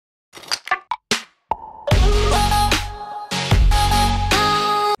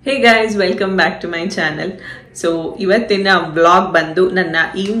Hey guys, welcome back to my channel. So ಇವತ್ತಿನ vlog ಬಂದು ನನ್ನ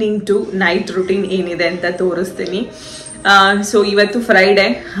ಈವ್ನಿಂಗ್ ಟು ನೈಟ್ ರೂಟೀನ್ ಏನಿದೆ ಅಂತ ತೋರಿಸ್ತೀನಿ. ಸೊ ಇವತ್ತು ಫ್ರೈಡೆ,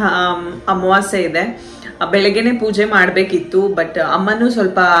 ಅಮಾವಾಸ್ಯೆ ಇದೆ. ಬೆಳಗ್ಗೆನೆ ಪೂಜೆ ಮಾಡಬೇಕಿತ್ತು, ಬಟ್ ಅಮ್ಮನೂ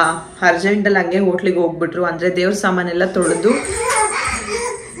ಸ್ವಲ್ಪ ಅರ್ಜೆಂಟಲ್ಲಿ ಹಂಗೆ ಹೋಟ್ಲಿಗೆ ಹೋಗ್ಬಿಟ್ರು. ಅಂದರೆ ದೇವ್ರ ಸಾಮಾನೆಲ್ಲ ತೊಳೆದು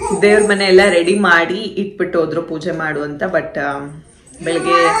ದೇವ್ರ ಮನೆ ಎಲ್ಲ ರೆಡಿ ಮಾಡಿ ಇಟ್ಬಿಟ್ಟು ಹೋದ್ರು ಪೂಜೆ ಮಾಡು ಅಂತ. ಬಟ್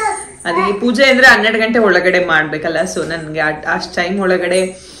ಬೆಳಗ್ಗೆ ಅದೇ ಪೂಜೆ ಅಂದರೆ 12 ಗಂಟೆ ಒಳಗಡೆ ಮಾಡಬೇಕಲ್ಲ. ಸೊ ನನಗೆ ಅಷ್ಟು ಟೈಮ್ ಒಳಗಡೆ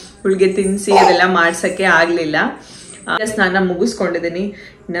ಹುಳಿಗೆ ತಿನ್ನಿಸಿ ಅದೆಲ್ಲ ಮಾಡ್ಸೋಕ್ಕೆ ಆಗಲಿಲ್ಲ. ಸ್ನಾನ ಮುಗಿಸ್ಕೊಂಡಿದ್ದೀನಿ,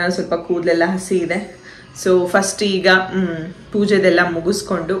 ಇನ್ನು ಸ್ವಲ್ಪ ಕೂದಲೆಲ್ಲ ಹಸಿ ಇದೆ. ಸೊ ಫಸ್ಟ್ ಈಗ ಪೂಜೆದೆಲ್ಲ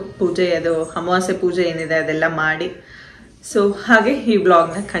ಮುಗಿಸ್ಕೊಂಡು ಪೂಜೆ ಅದು ಅಮಾವಾಸ್ಯೆ ಪೂಜೆ ಏನಿದೆ ಅದೆಲ್ಲ ಮಾಡಿ ಸೊ ಹಾಗೆ ಈ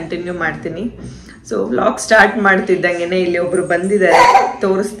ವ್ಲಾಗ್ನ ಕಂಟಿನ್ಯೂ ಮಾಡ್ತೀನಿ. ಸೊ ವ್ಲಾಗ್ ಸ್ಟಾರ್ಟ್ ಮಾಡ್ತಿದ್ದಂಗೆ ಇಲ್ಲಿ ಒಬ್ರು ಬಂದಿದ್ದಾರೆ,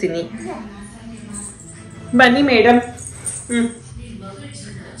 ತೋರಿಸ್ತೀನಿ ಬನ್ನಿ ಮೇಡಮ್.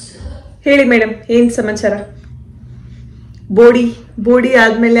 ಹೇಳಿ ಮೇಡಮ್, ಏನು ಸಮಾಚಾರ? ಬೋಡಿ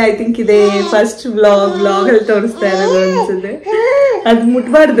ಆದ್ಮೇಲೆ ಐ ಥಿಂಕ್ ಇದೆ ಫಸ್ಟ್ ವ್ಲಾಗಲ್ಲಿ ತೋರಿಸ್ತಾ ಇರೋದು ಅನ್ಸುತ್ತೆ. ಅದು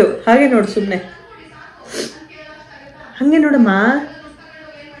ಮುಟ್ಬಾರ್ದು, ಹಾಗೆ ನೋಡು, ಸುಮ್ಮನೆ ಹಂಗೆ ನೋಡಮ್ಮ.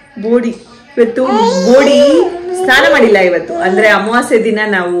 ಇವತ್ತು ಬೋಡಿ ಸ್ನಾನ ಮಾಡಿಲ್ಲ ಇವತ್ತು. ಅಂದರೆ ಅಮಾವಾಸ್ಯೆ ದಿನ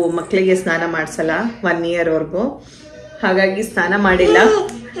ನಾವು ಮಕ್ಕಳಿಗೆ ಸ್ನಾನ ಮಾಡಿಸಲ್ಲ 1 ಇಯರ್ವರೆಗೂ, ಹಾಗಾಗಿ ಸ್ನಾನ ಮಾಡಿಲ್ಲ.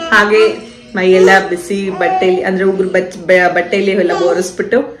 ಹಾಗೆ ಮೈಯೆಲ್ಲ ಬಿಸಿ ಬಟ್ಟೆಯಲ್ಲಿ, ಅಂದರೆ ಉಗುರು ಬಟ್ಟೆಯಲ್ಲಿ ಎಲ್ಲ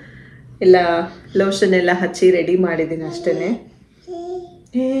ಒರೆಸ್ಬಿಟ್ಟು ಎಲ್ಲ ಲೋಷನ್ ಎಲ್ಲ ಹಚ್ಚಿ ರೆಡಿ ಮಾಡಿದ್ದೀನಿ ಅಷ್ಟೇನೆ.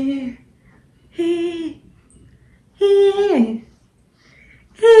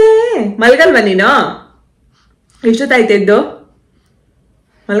 ಮಲ್ಗಲ್ವಾ ನೀನು? ಎಷ್ಟೊತ್ತಾಯ್ತು?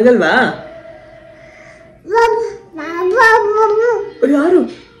 ಮಲ್ಗಲ್ವಾ? ಯಾರು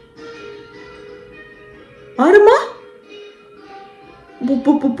ಆರಮ್ಮ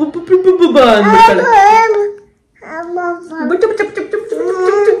ಅಂದ್ಬಿಡ್ತಾಳೆ.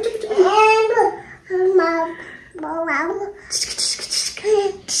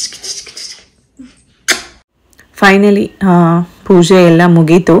 ಫೈನಲಿ ಪೂಜೆ ಎಲ್ಲ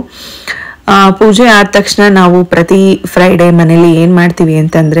ಮುಗೀತು. ಪೂಜೆ ಆದ ತಕ್ಷಣ ನಾವು ಪ್ರತಿ ಫ್ರೈಡೆ ಮನೇಲಿ ಏನು ಮಾಡ್ತೀವಿ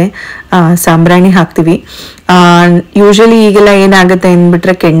ಅಂತಂದರೆ ಸಾಂಬ್ರಾಣಿ ಹಾಕ್ತೀವಿ. ಯೂಶಲಿ ಈಗೆಲ್ಲ ಏನಾಗುತ್ತೆ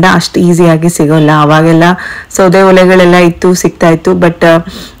ಅಂದ್ಬಿಟ್ರೆ ಕೆಂಡ ಅಷ್ಟು ಈಸಿಯಾಗಿ ಸಿಗೋಲ್ಲ. ಅವಾಗೆಲ್ಲ ಸೌದೆ ಒಲೆಗಳೆಲ್ಲ ಸಿಗ್ತಾ ಇತ್ತು, ಬಟ್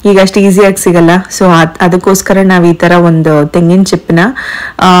ಈಗ ಅಷ್ಟು ಈಸಿಯಾಗಿ ಸಿಗಲ್ಲ. ಸೊ ಅದಕ್ಕೋಸ್ಕರ ನಾವು ಈ ಥರ ಒಂದು ತೆಂಗಿನ ಚಿಪ್ಪನ್ನ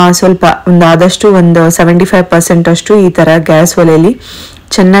ಸ್ವಲ್ಪ ಆದಷ್ಟು 75% ಅಷ್ಟು ಈ ಥರ ಗ್ಯಾಸ್ ಒಲೆಯಲ್ಲಿ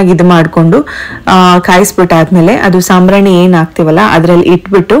ಚೆನ್ನಾಗಿ ಇದು ಮಾಡಿಕೊಂಡು ಕಾಯಿಸ್ಬಿಟ್ಟಾದ್ಮೇಲೆ ಅದು ಸಾಂಬ್ರಾಣಿ ಏನು ಹಾಕ್ತೀವಲ್ಲ ಅದರಲ್ಲಿ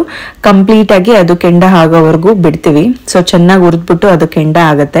ಇಟ್ಬಿಟ್ಟು ಕಂಪ್ಲೀಟಾಗಿ ಅದು ಕೆಂಡ ಆಗೋವರೆಗೂ ಬಿಡ್ತೀವಿ. ಸೊ ಚೆನ್ನಾಗಿ ಹುರಿದ್ಬಿಟ್ಟು ಅದು ಕೆಂಡ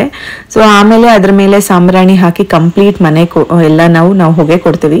ಆಗುತ್ತೆ. ಸೊ ಆಮೇಲೆ ಅದ್ರ ಮೇಲೆ ಸಾಂಬ್ರಾಣಿ ಹಾಕಿ ಕಂಪ್ಲೀಟ್ ಮನೆ ಎಲ್ಲ ನಾವು ಹೊಗೆ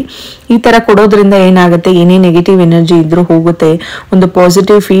ಕೊಡ್ತೀವಿ. ಈ ಥರ ಕೊಡೋದ್ರಿಂದ ಏನಾಗುತ್ತೆ, ಏನೇ ನೆಗೆಟಿವ್ ಎನರ್ಜಿ ಇದ್ರೂ ಹೋಗುತ್ತೆ, ಒಂದು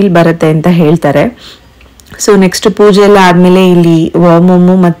ಪಾಸಿಟಿವ್ ಫೀಲ್ ಬರುತ್ತೆ ಅಂತ ಹೇಳ್ತಾರೆ. ಸೊ ನೆಕ್ಸ್ಟ್ ಪೂಜೆ ಎಲ್ಲ ಆದಮೇಲೆ ಇಲ್ಲಿ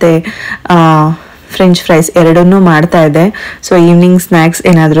ಮೊಮೋ ಮತ್ತು ಫ್ರೆಂಚ್ ಫ್ರೈಸ್ ಎರಡನ್ನೂ ಮಾಡ್ತಾ ಇದ್ದೆ. ಸೊ ಈವ್ನಿಂಗ್ ಸ್ನ್ಯಾಕ್ಸ್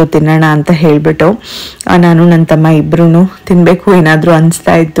ಏನಾದರೂ ತಿನ್ನೋಣ ಅಂತ ಹೇಳಿಬಿಟ್ಟು ನಾನು ನನ್ನ ತಮ್ಮ ಇಬ್ಬರೂ ತಿನ್ನಬೇಕು ಏನಾದರೂ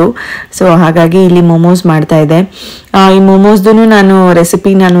ಅನಿಸ್ತಾ ಇತ್ತು. ಸೊ ಹಾಗಾಗಿ ಇಲ್ಲಿ ಮೊಮೋಸ್ ಮಾಡ್ತಾ ಇದ್ದೆ. ಈ ಮೊಮೋಸ್ದು ನಾನು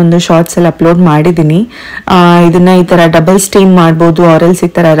ರೆಸಿಪಿ ಒಂದು ಶಾರ್ಟ್ಸಲ್ಲಿ ಅಪ್ಲೋಡ್ ಮಾಡಿದ್ದೀನಿ. ಇದನ್ನು ಈ ಥರ ಡಬಲ್ ಸ್ಟೀಮ್ ಮಾಡ್ಬೋದು, ಆರೆಲ್ಸ್ ಈ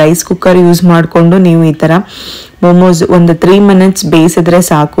ಥರ ರೈಸ್ ಕುಕ್ಕರ್ ಯೂಸ್ ಮಾಡಿಕೊಂಡು ನೀವು ಈ ಥರ ಮೊಮೋಸ್ 3 ಮಿನಿಟ್ಸ್ ಬೇಯಿಸಿದ್ರೆ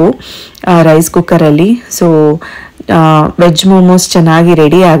ಸಾಕು ರೈಸ್ ಕುಕ್ಕರಲ್ಲಿ. ಸೊ ವೆಜ್ ಮೊಮೋಸ್ ಚೆನ್ನಾಗಿ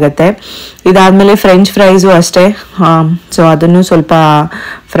ರೆಡಿ ಆಗುತ್ತೆ. ಇದಾದಮೇಲೆ ಫ್ರೆಂಚ್ ಫ್ರೈಸು ಅಷ್ಟೇ. ಸೊ ಅದನ್ನು ಸ್ವಲ್ಪ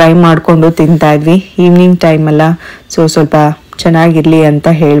ಫ್ರೈ ಮಾಡಿಕೊಂಡು ತಿಂತಾ ಇದ್ವಿ ಈವ್ನಿಂಗ್ ಟೈಮಲ್ಲ. ಸೊ ಸ್ವಲ್ಪ ಚೆನ್ನಾಗಿರಲಿ ಅಂತ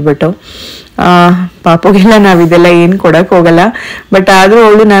ಹೇಳಿಬಿಟ್ಟು ಪಾಪುಗೆಲ್ಲ ನಾವು ಇದೆಲ್ಲ ಏನು ಕೊಡಕ್ಕೆ ಹೋಗಲ್ಲ, ಬಟ್ ಆದರೂ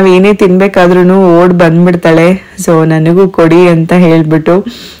ಅವಳು ನಾವು ಏನೇ ತಿನ್ಬೇಕಾದ್ರೂ ಓಡ್ ಬಂದ್ಬಿಡ್ತಾಳೆ. ಸೊ ನನಗೂ ಕೊಡಿ ಅಂತ ಹೇಳಿಬಿಟ್ಟು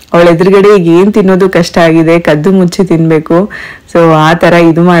ಅವಳ ಎದುರುಗಡೆ ಈಗ ಏನು ತಿನ್ನೋದು ಕಷ್ಟ ಆಗಿದೆ, ಕದ್ದು ಮುಚ್ಚಿ ತಿನ್ನಬೇಕು. ಸೊ ಆ ಥರ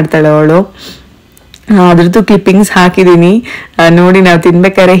ಇದು ಮಾಡ್ತಾಳೆ ಅವಳು. ಅದ್ರದ್ದು ಕ್ಲಿಪ್ಪಿಂಗ್ಸ್ ಹಾಕಿದ್ದೀನಿ ನೋಡಿ, ನಾವು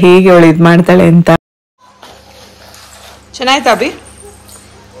ತಿನ್ಬೇಕಾದ್ರೆ ಹೇಗೆ ಅವಳು ಇದು ಮಾಡ್ತಾಳೆ ಅಂತ. ಚೆನ್ನಾಯ್ತಾ ಅಭಿ?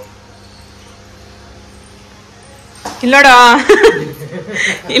 ಇಲ್ಲೋಡ,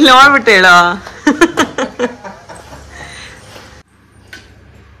 ಇಲ್ಲಿ ನೋಡ್ಬಿಟ್ಟು ಹೇಳೋ.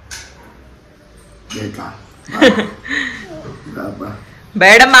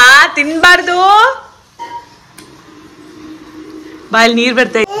 ಬೇಡಮ್ಮ, ತಿನ್ಬಾರ್ದು. ಬಾಯಲ್ಲಿ ನೀರ್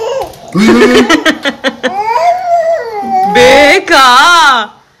ಬರ್ತಾ ಬೇಕಾ?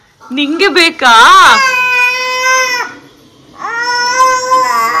 ನಿಂಗೆ ಬೇಕಾ?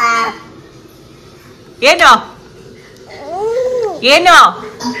 ಏನು ಏನು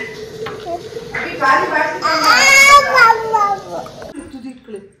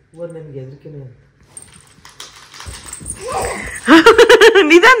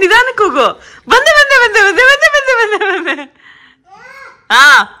ನಿಧಾನಕ್ಕೆ ಹೋಗು. ಬಂದೆ ಬಂದೆ ಬಂದೆ ಬಂದೆ ಬಂದೆ ಬಂದೆ ಬಂದೆ ಬಂದೆ. ಹಾ,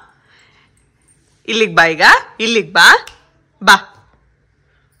 ಇಲ್ಲಿಗೆ ಬಾ. ಈಗ ಇಲ್ಲಿಗೆ ಬಾ. ಬಾ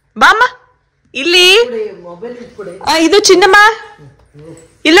ಬಾಮ್ಮ ಇಲ್ಲಿ. ಇದು ಚಿನ್ನಮ್ಮ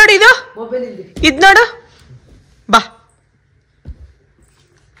ಇಲ್ಲಿ ನೋಡಿ, ಇದು ನೋಡು, ಬಾ.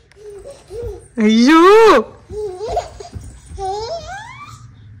 ಅಯ್ಯೋ,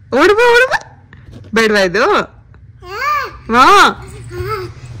 ಓಡ್ಬಾ ಓಡ್ಬಾ, ಬೇಡವಾ ಇದು? ಹಾ,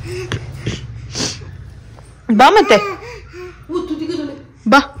 ಬಾ ಮತ್ತೆ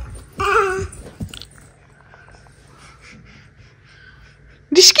ಬಾ.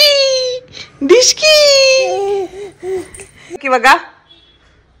 ಡಿಶ್ಕಿ ಡಿಶ್ಕಿ, ಇವಾಗ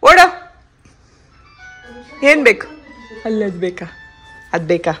ಓಡೋ. ಏನ್ ಬೇಕು? ಅಲ್ಲದ್ ಬೇಕಾ? ಅದ್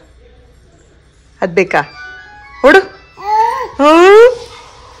ಬೇಕಾ? ಅದ್ ಬೇಕಾ? ಓಡು.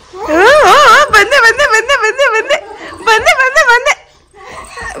 ಬಂದೆ ಬಂದೆ ಬಂದೆ ಬಂದೆ ಬಂದೆ ಬಂದೆ ಬಂದೆ ಬಂದೆ ಬಂದೆ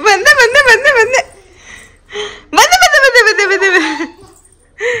ಬಂದೆ ಬಂದೆ ಬಂದೆ ಬಂದೆ ಬಂದೆ ಬಂದೆ ಬಂದೆ ಬಂದೆ.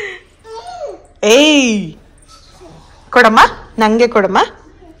 ಏಯ್, ಕೊಡಮ್ಮ, ನಂಗೆ ಕೊಡಮ್ಮ,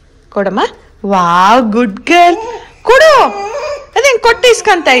 ಕೊಡಮ್ಮ. Wow, good girl. ಕೊಡು. ಅದೇನ್ ಕೊಟ್ಟು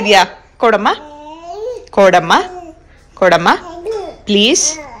ಇಸ್ಕೊಂತ ಇದೀಯಾ? ಕೊಡಮ್ಮ, ಕೊಡಮ್ಮ, ಕೊಡಮ್ಮ, ಪ್ಲೀಸ್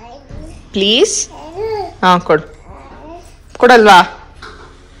ಪ್ಲೀಸ್. ಹಾ, ಕೊಡು. ಕೊಡಲ್ವಾ?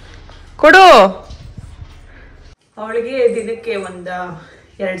 ಕೊಡು. ಅವಳಿಗೆ ದಿನಕ್ಕೆ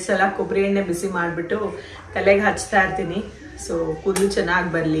 1-2 ಸಲ ಕೊಬ್ಬರಿ ಎಣ್ಣೆ ಬಿಸಿ ಮಾಡಿಬಿಟ್ಟು ತಲೆಗೆ ಹಚ್ತಾ ಇರ್ತೀನಿ. ಸೊ ಕೂದಲು ಚೆನ್ನಾಗಿ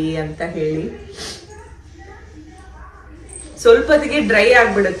ಬರಲಿ ಅಂತ ಹೇಳಿ. ಸ್ವಲ್ಪದಿಗೆ ಡ್ರೈ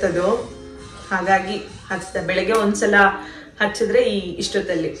ಆಗಿಬಿಡುತ್ತದು, ಹಾಗಾಗಿ ಹಚ್ತಾ. ಬೆಳಗ್ಗೆ ಒಂದ್ಸಲ ಹಚ್ಚಿದ್ರೆ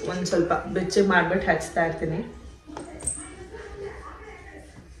ಇಷ್ಟೊತ್ತಲ್ಲಿ ಒಂದು ಸ್ವಲ್ಪ ಬೆಚ್ಚಗೆ ಮಾಡಿಬಿಟ್ಟು ಹಚ್ತಾ ಇರ್ತೀನಿ.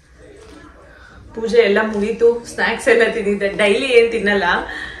 ಪೂಜೆ ಎಲ್ಲ ಮುಗೀತು. ಸ್ನ್ಯಾಕ್ಸ್ ಎಲ್ಲ ತಿಂದಿದ್ದೆ. ಡೈಲಿ ಏನು ತಿನ್ನಲ್ಲ,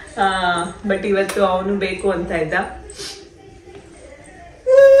 ಬಟ್ ಇವತ್ತು ಅವನು ಬೇಕು ಅಂತ ಇದ್ದ,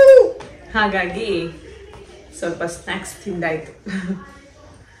 ಹಾಗಾಗಿ ಸ್ವಲ್ಪ ಸ್ನ್ಯಾಕ್ಸ್ ತಿಂದಾಯ್ತು.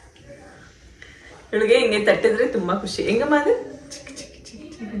 ಇವಳಿಗೆ ಹಿಂಗೆ ತಟ್ಟಿದ್ರೆ ತುಂಬಾ ಖುಷಿ. ಹೆಂಗಮ್ಮ ಅದು? ಚಿಕ್ಕ ಚಿಕ್ಕ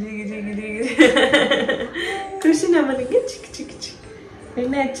ಚಿಕ್ಕ ಜಿಗಿ ಜಿಗಿ ಜಿಗಿ ಖುಷಿ ನಮ್ಮನಿಗೆ. ಚಿಕ್ಕ ಚಿಕ್ಕ ಚಿಕ್ಕ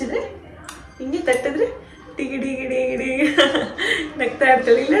ಎಣ್ಣೆ ಹಚ್ಚಿದ್ರೆ ಹಿಂಗೆ ತಟ್ಟಿದ್ರೆ ಟಿಗಿ ಡಿಗಿ ಡಿಗಿ ಡಿಗಿ ನಗ್ತಾ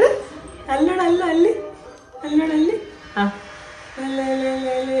ಇರ್ತಾಳೆ. ಇಲ್ಲ ಅಲ್ಲೋಡ, ಅಲ್ಲ ಅಲ್ಲಿ, ಅಲ್ಲೋಡ ಅಲ್ಲಿ. ಹಾ, ಅಲ್ಲೇ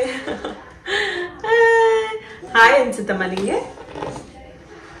ಹಾಯ್ ಅನ್ಸುತ್ತಮ್ಮ ನಿಂಗೆ.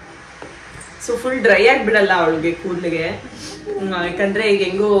 ಸೊ ಫುಲ್ ಡ್ರೈ ಆಗಿಬಿಡಲ್ಲ ಅವಳಿಗೆ ಕೂದಲಿಗೆ, ಯಾಕಂದ್ರೆ ಈಗ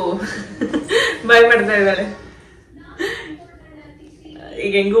ಹೆಂಗೂ ಬಾಯ್ ಮಾಡ್ತಾ ಇದ್ದಾಳೆ.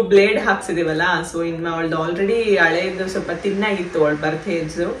 ಈಗ ಹೆಂಗೂ ಬ್ಲೇಡ್ ಹಾಕ್ಸಿದೀವಲ್ಲ, ಸೊ ಇನ್ನು ಅವಳ್ದು ಆಲ್ರೆಡಿ ಹಳೇದು ಸ್ವಲ್ಪ ತಿನ್ನಾಗಿತ್ತು ಅವಳು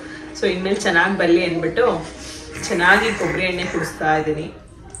ಬರ್ತೇಜು. ಸೊ ಇನ್ಮೇಲೆ ಚೆನ್ನಾಗಿ ಬರಲಿ ಅಂದ್ಬಿಟ್ಟು ಚೆನ್ನಾಗಿ ಕೊಬ್ಬರಿ ಎಣ್ಣೆ ಕುಡಿಸ್ತಾ ಇದ್ದೀನಿ.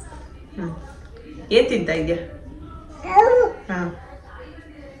 ಏನ್ ತಿಂತ ಇದೆಯಾ? ಹಾ,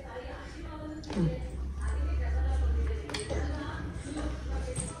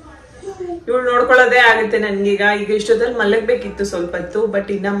 ಇವಳು ನೋಡ್ಕೊಳ್ಳೋದೇ ಆಗುತ್ತೆ ನನ್ಗೀಗ. ಈಗ ಇಷ್ಟೊತ್ತಲ್ಲಿ ಮಲಗ್ಬೇಕಿತ್ತು ಸ್ವಲ್ಪ ಹೊತ್ತು, ಬಟ್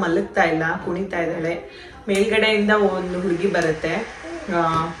ಇನ್ನ ಮಲಗ್ತಾ ಇಲ್ಲ, ಕುಣಿತಾ ಇದ್ದಾಳೆ. ಮೇಲ್ಗಡೆಯಿಂದ ಒಂದು ಹುಡುಗಿ ಬರುತ್ತೆ,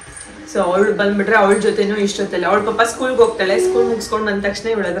 ಸೊ ಅವಳು ಬಂದ್ಬಿಟ್ರೆ ಅವಳ ಜೊತೆನೂ ಇಷ್ಟೊತ್ತಲ್ಲ. ಅವಳ ಪಾಪ ಸ್ಕೂಲ್ಗೆ ಹೋಗ್ತಾಳೆ, ಸ್ಕೂಲ್ ಮುಗಿಸ್ಕೊಂಡು ಬಂದ ತಕ್ಷಣ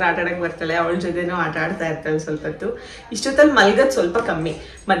ಇವಳ ಹತ್ರ ಆಟ ಆಡಕ್ಕೆ ಬರ್ತಾಳೆ, ಅವಳ ಜೊತೆನೂ ಆಟ ಆಡ್ತಾ ಇರ್ತಾಳೆ ಸ್ವಲ್ಪ ಹೊತ್ತು. ಇಷ್ಟೊತ್ತಲ್ಲಿ ಮಲ್ಗದ್ ಸ್ವಲ್ಪ ಕಮ್ಮಿ.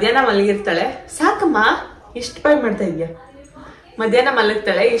 ಮಧ್ಯಾಹ್ನ ಮಲಗಿರ್ತಾಳೆ. ಸಾಕಮ್ಮ, ಇಷ್ಟು ಬಾಯ್ ಮಾಡ್ತಾ ಇದೀಯಾ? ಮಧ್ಯಾಹ್ನ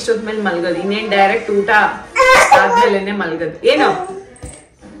ಮಲಗ್ತಾಳೆ, ಇಷ್ಟೊತ್ತ ಮೇಲೆ ಮಲ್ಗೋದು. ಇನ್ನೇನ್ ಡೈರೆಕ್ಟ್ ಊಟ ಆದ್ಮೇಲೆನೆ ಮಲ್ಗೋದು. ಏನೋ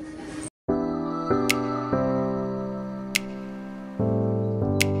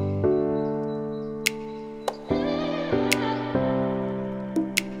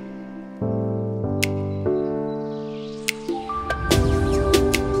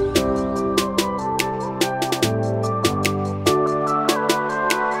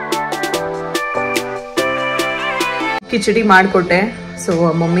ಕಿಚಡಿ ಮಾಡಿಕೊಟ್ಟೆ. ಸೊ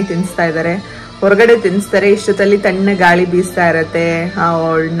ಮಮ್ಮಿ ತಿನ್ನಿಸ್ತಾ ಇದ್ದಾರೆ, ಹೊರಗಡೆ ತಿನ್ನಿಸ್ತಾರೆ. ಇಷ್ಟೊತ್ತಲ್ಲಿ ತಣ್ಣ ಗಾಳಿ ಬೀಸ್ತಾ ಇರತ್ತೆ.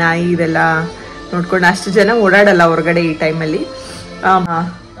 ನಾಯಿ ಇದೆಲ್ಲ ನೋಡ್ಕೊಂಡು ಅಷ್ಟು ಜನ ಓಡಾಡಲ್ಲ ಹೊರಗಡೆ ಈ ಟೈಮಲ್ಲಿ,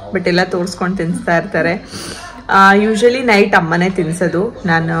 ಬಟ್ ಎಲ್ಲ ತೋರಿಸ್ಕೊಂಡು ತಿನ್ನಿಸ್ತಾ ಇರ್ತಾರೆ. ಯೂಶಲಿ ನೈಟ್ ಅಮ್ಮನೇ ತಿನ್ನಿಸೋದು.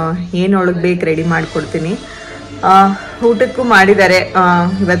 ನಾನು ಏನು ಒಳಗೆ ಬೇಕು ರೆಡಿ ಮಾಡಿಕೊಡ್ತೀನಿ. ಊಟಕ್ಕೂ ಮಾಡಿದ್ದಾರೆ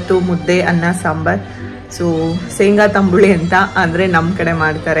ಇವತ್ತು ಮುದ್ದೆ, ಅನ್ನ, ಸಾಂಬಾರ್. ಸೊ ಶೇಂಗಾ ತಂಬುಳಿ ಅಂತ ಅಂದರೆ ನಮ್ಮ ಕಡೆ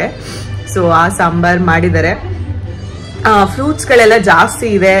ಮಾಡ್ತಾರೆ. ಸೊ ಆ ಸಾಂಬಾರ್ ಮಾಡಿದ್ದಾರೆ. ಫ್ರೂಟ್ಸ್ಗಳೆಲ್ಲ ಜಾಸ್ತಿ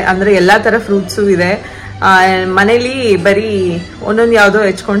ಇದೆ, ಅಂದರೆ ಎಲ್ಲ ಥರ ಫ್ರೂಟ್ಸು ಇದೆ. ಮನೇಲಿ ಬರೀ ಒಂದೊಂದು ಯಾವುದೋ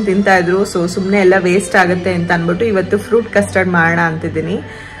ಹೆಚ್ಕೊಂಡು ತಿಂತಾ ಇದ್ರು. ಸೊ ಸುಮ್ಮನೆ ಎಲ್ಲ ವೇಸ್ಟ್ ಆಗುತ್ತೆ ಅಂತ ಅಂದ್ಬಿಟ್ಟು ಇವತ್ತು ಫ್ರೂಟ್ ಕಸ್ಟರ್ಡ್ ಮಾಡೋಣ ಅಂತಿದ್ದೀನಿ.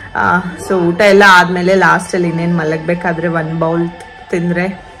 ಸೊ ಊಟ ಎಲ್ಲ ಆದಮೇಲೆ ಲಾಸ್ಟಲ್ಲಿ ಇನ್ನೇನು ಮಲಗಬೇಕಾದ್ರೆ 1 ಬೌಲ್ ತಿಂದರೆ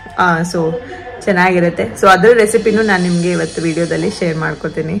ಸೊ ಚೆನ್ನಾಗಿರುತ್ತೆ. ಸೊ ಅದ್ರ ರೆಸಿಪಿನೂ ನಾನು ನಿಮಗೆ ಇವತ್ತು ವಿಡಿಯೋದಲ್ಲಿ ಶೇರ್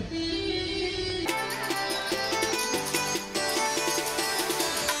ಮಾಡ್ಕೊತೀನಿ.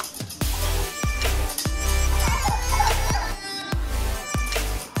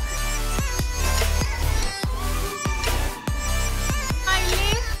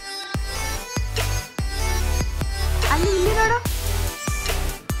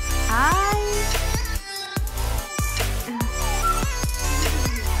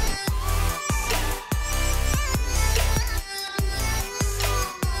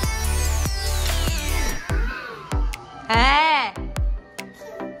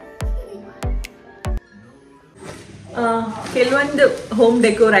 ಕೆಲವೊಂದು ಹೋಮ್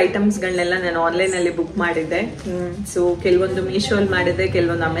ಡೆಕೋರ್ ಐಟಮ್ಸ್ಗಳನ್ನೆಲ್ಲ ನಾನು ಆನ್ಲೈನಲ್ಲಿ ಬುಕ್ ಮಾಡಿದ್ದೆ. ಸೊ ಕೆಲವೊಂದು ಮೀಶೋಲ್ಲಿ ಮಾಡಿದ್ದೆ,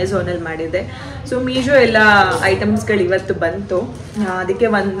 ಕೆಲವೊಂದು ಅಮೆಝಾನಲ್ಲಿ ಮಾಡಿದ್ದೆ. ಸೊ ಮೀಶೋ ಎಲ್ಲ ಐಟಮ್ಸ್ಗಳು ಇವತ್ತು ಬಂತು, ಅದಕ್ಕೆ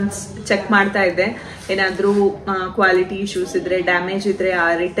ಚೆಕ್ ಮಾಡ್ತಾ ಇದ್ದೆ. ಏನಾದರೂ ಕ್ವಾಲಿಟಿ ಇಶ್ಯೂಸ್ ಇದ್ರೆ, ಡ್ಯಾಮೇಜ್ ಇದ್ರೆ ಆ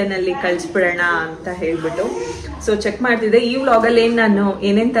ರಿಟರ್ನಲ್ಲಿ ಕಳಿಸ್ಬಿಡೋಣ ಅಂತ ಹೇಳ್ಬಿಟ್ಟು ಸೊ ಚೆಕ್ ಮಾಡ್ತಿದ್ದೆ. ಈ ವ್ಲಾಗಲ್ಲಿ ನಾನು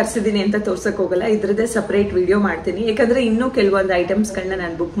ಏನೇನು ತರಿಸಿದ್ದೀನಿ ಅಂತ ತೋರ್ಸಕ್ ಹೋಗಲ್ಲ, ಇದ್ರದ್ದೇ ಸಪ್ರೇಟ್ ವಿಡಿಯೋ ಮಾಡ್ತೀನಿ. ಯಾಕಂದ್ರೆ ಇನ್ನೂ ಕೆಲವೊಂದು ಐಟಮ್ಸ್ಗಳನ್ನ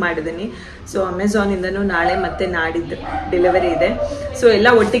ನಾನು ಬುಕ್ ಮಾಡಿದ್ದೀನಿ. ಸೊ ಅಮೆಝಾನಿಂದನೂ ನಾಳೆ ಮತ್ತೆ ನಾಡಿದ್ದು ಡೆಲಿವರಿ ಇದೆ. ಸೊ ಎಲ್ಲ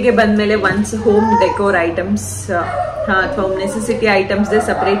ಒಟ್ಟಿಗೆ ಬಂದಮೇಲೆ ಒನ್ಸ್ ಹೋಮ್ ಡೆಕೋರ್ ಐಟಮ್ಸ್ ಅಥವಾ ಹೋಮ್ ನೆಸೆಸಿಟಿ ಐಟಮ್ಸ್ದೇ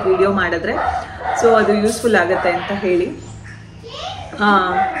ಸಪ್ರೇಟ್ ವಿಡಿಯೋ ಮಾಡಿದ್ರೆ ಸೊ ಅದು ಯೂಸ್ಫುಲ್ ಆಗುತ್ತೆ ಅಂತ ಹೇಳಿ.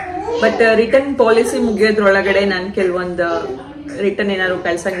 ಬಟ್ ರಿಟರ್ನ್ ಪಾಲಿಸಿ ಮುಗಿಯೋದ್ರೊಳಗಡೆ ನಾನು ಕೆಲವೊಂದು ರಿಟರ್ನ್ ಏನಾದ್ರು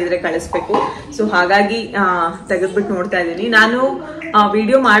ಕಳ್ಸಂಗಿದ್ರೆ ಕಳಿಸ್ಬೇಕು. ಸೊ ಹಾಗಾಗಿ ತೆಗೆದ್ಬಿಟ್ಟು ನೋಡ್ತಾ ಇದ್ದೀನಿ. ನಾನು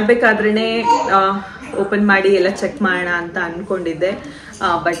ವಿಡಿಯೋ ಮಾಡ್ಬೇಕಾದ್ರೇನೆ ಓಪನ್ ಮಾಡಿ ಎಲ್ಲ ಚೆಕ್ ಮಾಡೋಣ ಅಂತ ಅನ್ಕೊಂಡಿದ್ದೆ.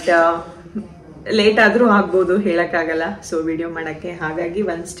 ಬಟ್ ಲೇಟ್ ಆದ್ರೂ ಆಗ್ಬೋದು, ಹೇಳಕ್ಕಾಗಲ್ಲ ಸೊ ವಿಡಿಯೋ ಮಾಡಕ್ಕೆ. ಹಾಗಾಗಿ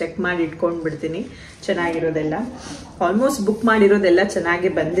ಒನ್ಸ್ ಚೆಕ್ ಮಾಡಿ ಇಟ್ಕೊಂಡ್ ಬಿಡ್ತೀನಿ. ಚೆನ್ನಾಗಿರೋದೆಲ್ಲ ಆಲ್ಮೋಸ್ಟ್ ಬುಕ್ ಮಾಡಿರೋದೆಲ್ಲ ಚೆನ್ನಾಗಿ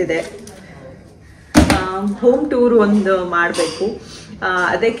ಬಂದಿದೆ. ಹೋಮ್ ಟೂರ್ ಒಂದು ಮಾಡಬೇಕು.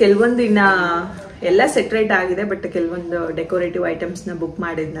 ಅದೇ ಕೆಲವೊಂದು ಇನ್ನ ಎಲ್ಲ ಸೆಟ್ರೇಟ್ ಆಗಿದೆ, ಬಟ್ ಕೆಲವೊಂದು ಡೆಕೋರೇಟಿವ್ ಐಟಮ್ಸ್ನ ಬುಕ್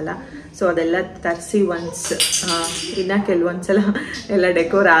ಮಾಡಿದ್ನಲ್ಲ, ಸೊ ಅದೆಲ್ಲ ತರಿಸಿ ಒನ್ಸ್ ಇನ್ನ ಕೆಲವೊಂದ್ಸಲ ಎಲ್ಲ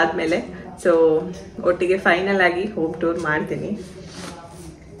ಡೆಕೋರ್ ಆದಮೇಲೆ ಸೊ ಒಟ್ಟಿಗೆ ಫೈನಲ್ ಆಗಿ ಹೋಮ್ ಟೂರ್ ಮಾಡ್ತೀನಿ.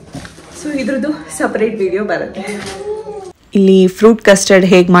 ಸೊ ಇದ್ರದ್ದು ಸಪ್ರೇಟ್ ವಿಡಿಯೋ ಬರುತ್ತೆ. ಇಲ್ಲಿ ಫ್ರೂಟ್ ಕಸ್ಟರ್ಡ್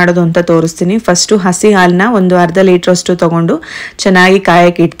ಹೇಗೆ ಮಾಡೋದು ಅಂತ ತೋರಿಸ್ತೀನಿ. ಫಸ್ಟು ಹಸಿ ಹಾಲನ್ನ ಒಂದು ಅರ್ಧ ಲೀಟ್ರಷ್ಟು ತೊಗೊಂಡು ಚೆನ್ನಾಗಿ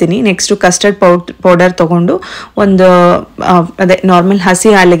ಕಾಯಕ್ಕೆ ಇಡ್ತೀನಿ. ನೆಕ್ಸ್ಟು ಕಸ್ಟರ್ಡ್ ಪೌಡರ್ ತೊಗೊಂಡು ಒಂದು ಅದೇ ನಾರ್ಮಲ್ ಹಸಿ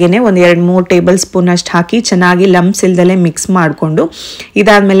ಹಾಲಿಗೆ ಒಂದು 2-3 ಟೇಬಲ್ ಸ್ಪೂನ್ ಅಷ್ಟು ಹಾಕಿ ಚೆನ್ನಾಗಿ ಲಂಪ್ಸ್ ಇಲ್ದಲೆ ಮಿಕ್ಸ್ ಮಾಡಿಕೊಂಡು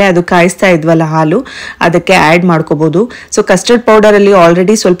ಇದಾದಮೇಲೆ ಅದು ಕಾಯಿಸ್ತಾ ಇದ್ವಲ್ಲ ಹಾಲು, ಅದಕ್ಕೆ ಆ್ಯಡ್ ಮಾಡ್ಕೋಬೋದು. ಸೊ ಕಸ್ಟರ್ಡ್ ಪೌಡರಲ್ಲಿ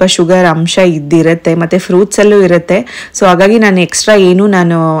ಆಲ್ರೆಡಿ ಸ್ವಲ್ಪ ಶುಗರ್ ಅಂಶ ಇದ್ದಿರುತ್ತೆ ಮತ್ತು ಫ್ರೂಟ್ಸಲ್ಲೂ ಇರುತ್ತೆ. ಸೊ ಹಾಗಾಗಿ ನಾನು ಎಕ್ಸ್ಟ್ರಾ ಏನು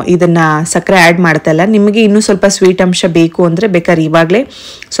ನಾನು ಇದನ್ನು ಸಕ್ಕರೆ ಆ್ಯಡ್ ಮಾಡ್ತಾ ಇಲ್ಲ. ನಿಮಗೆ ಇನ್ನೂ ಸ್ವಲ್ಪ ಸ್ವೀಟ್ ಅಂಶ ಬೇಕು ಅಂದರೆ ಬೇಕಾದ್ರೆ ಇವಾಗಲೇ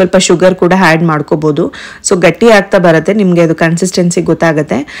ಸ್ವಲ್ಪ ಶುಗರ್ ಕೂಡ ಆ್ಯಡ್ ಮಾಡ್ಕೋಬೋದು. ಸೊ ಗಟ್ಟಿ ಆಗ್ತಾ ಬರುತ್ತೆ, ನಿಮಗೆ ಅದು ಕನ್ಸಿಸ್ಟೆನ್ಸಿ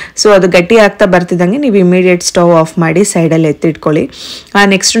ಗೊತ್ತಾಗುತ್ತೆ. ಸೊ ಅದು ಗಟ್ಟಿ ಆಗ್ತಾ ಬರ್ತಿದ್ದಂಗೆ ನೀವು ಇಮಿಡಿಯೇಟ್ ಸ್ಟವ್ ಆಫ್ ಮಾಡಿ ಸೈಡಲ್ಲಿ ಎತ್ತಿಟ್ಕೊಳ್ಳಿ.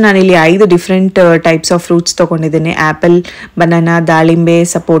 ನೆಕ್ಸ್ಟ್ ನಾನಿಲ್ಲಿ 5 ಡಿಫ್ರೆಂಟ್ ಟೈಪ್ಸ್ ಆಫ್ ಫ್ರೂಟ್ಸ್ ತೊಗೊಂಡಿದ್ದೀನಿ. ಆ್ಯಪಲ್, ಬನಾನಾ, ದಾಳಿಂಬೆ,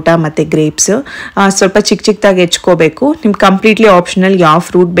 ಸಪೋಟ ಮತ್ತು ಗ್ರೇಪ್ಸ್. ಸ್ವಲ್ಪ ಚಿಕ್ಕದಾಗಿ ಹೆಚ್ಕೋಬೇಕು. ನಿಮ್ಗೆ ಕಂಪ್ಲೀಟ್ಲಿ ಆಪ್ಷನಲ್ ಯಾವ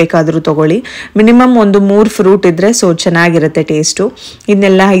ಫ್ರೂಟ್ ಬೇಕಾದರೂ ತೊಗೊಳ್ಳಿ. ಮಿನಿಮಮ್ ಒಂದು 3 ಫ್ರೂಟ್ ಇದ್ದರೆ ಸೊ ಚೆನ್ನಾಗಿರುತ್ತೆ ಟೇಸ್ಟು.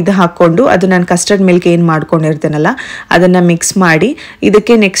 ಇದನ್ನೆಲ್ಲ ಇದು ಹಾಕ್ಕೊಂಡು ಅದು ನಾನು ಕಸ್ಟರ್ಡ್ ಮಿಲ್ಕ್ ಏನು ಮಾಡ್ಕೊಂಡಿರ್ತೇನಲ್ಲ ಅದನ್ನು ಮಿಕ್ಸ್ ಮಾಡಿ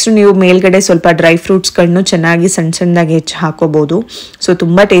ಇದಕ್ಕೆ ನೆಕ್ಸ್ಟ್ ನೀವು ಮೇಲ್ಗಡೆ ಸ್ವಲ್ಪ ಡ್ರೈ ಫ್ರೂಟ್ಸ್ಗಳನ್ನು ಚೆನ್ನಾಗಿ ಸಣ್ಣದಾಗಿ ಹೆಚ್ಚು ಹಾಕೋಬಹುದು. ಸೊ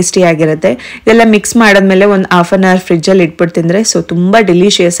ತುಂಬ ಟೇಸ್ಟಿಯಾಗಿರುತ್ತೆ. ಇದೆಲ್ಲ ಮಿಕ್ಸ್ ಮಾಡಾದ್ಮೇಲೆ ಒಂದು 1/2 ಅವರ್ ಫ್ರಿಜ್ಜಲ್ಲಿ ಇಟ್ಬಿಟ್ಟು ತಿಂದರೆ ಸೊ ತುಂಬ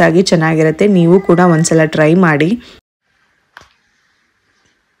ಡೆಲಿಷಿಯಸ್ ಆಗಿ ಚೆನ್ನಾಗಿರುತ್ತೆ. ನೀವು ಕೂಡ ಒಂದ್ಸಲ ಟ್ರೈ ಮಾಡಿ.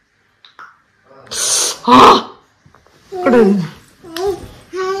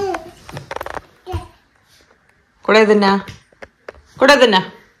 ಕೊಡೋದನ್ನ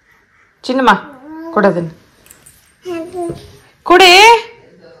ಚಿನ್ನಮ್ಮ ಕೊಡೋದನ್ನ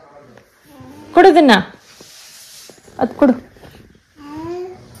ಕೊಡೋದನ್ನ ಅದು ಕೊಡು.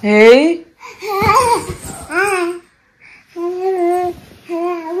 ಏಯ್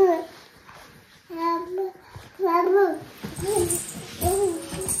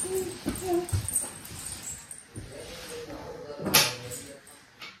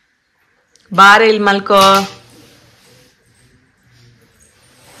ಬಾರ ಇಲ್ಲಿ ಮಲ್ಕೋ.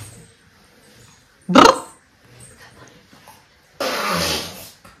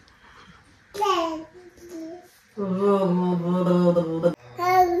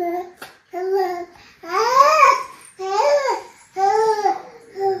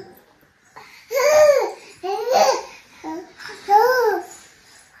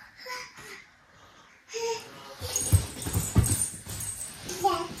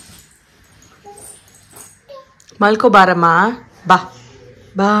 ಮಲ್ಕೋ ಬಾರಮ್ಮ, ಬಾ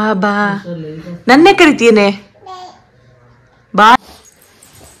ಬಾ ಬಾ. ನನ್ನೇ ಕರಿತೀಯೇನೆ, ಬಾ.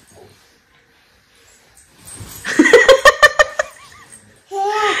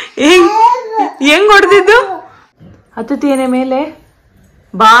 ಹೆಂಗ್ ಹೊಡೆದಿದ್ದು ಹತ್ತುತ್ತೇನೆ ಮೇಲೆ.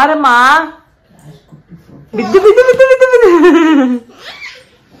 ಬಾರಮ್ಮ, ಬಿದ್ದು ಬಿದ್ದು ಬಿದ್ದು ಬಿದ್ದು ಬಿದ್ದು.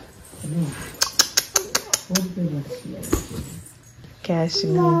 ಕ್ಯಾಶ್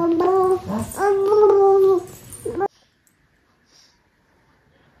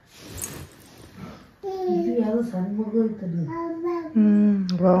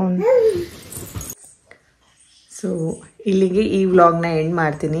ಸೊ ಇಲ್ಲಿಗೆ ಈ ವ್ಲಾಗ್ನ ಎಂಡ್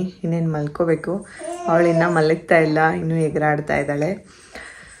ಮಾಡ್ತೀನಿ. ಇನ್ನೇನು ಮಲ್ಕೋಬೇಕು. ಅವಳಿನ್ನ ಮಲಗ್ತಾ ಇಲ್ಲ, ಇನ್ನೂ ಎಗರಾಡ್ತಾ ಇದ್ದಾಳೆ.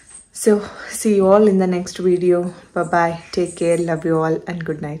 So C you all in the next video. Bye, take care, love you all and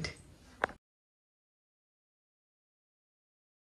good night.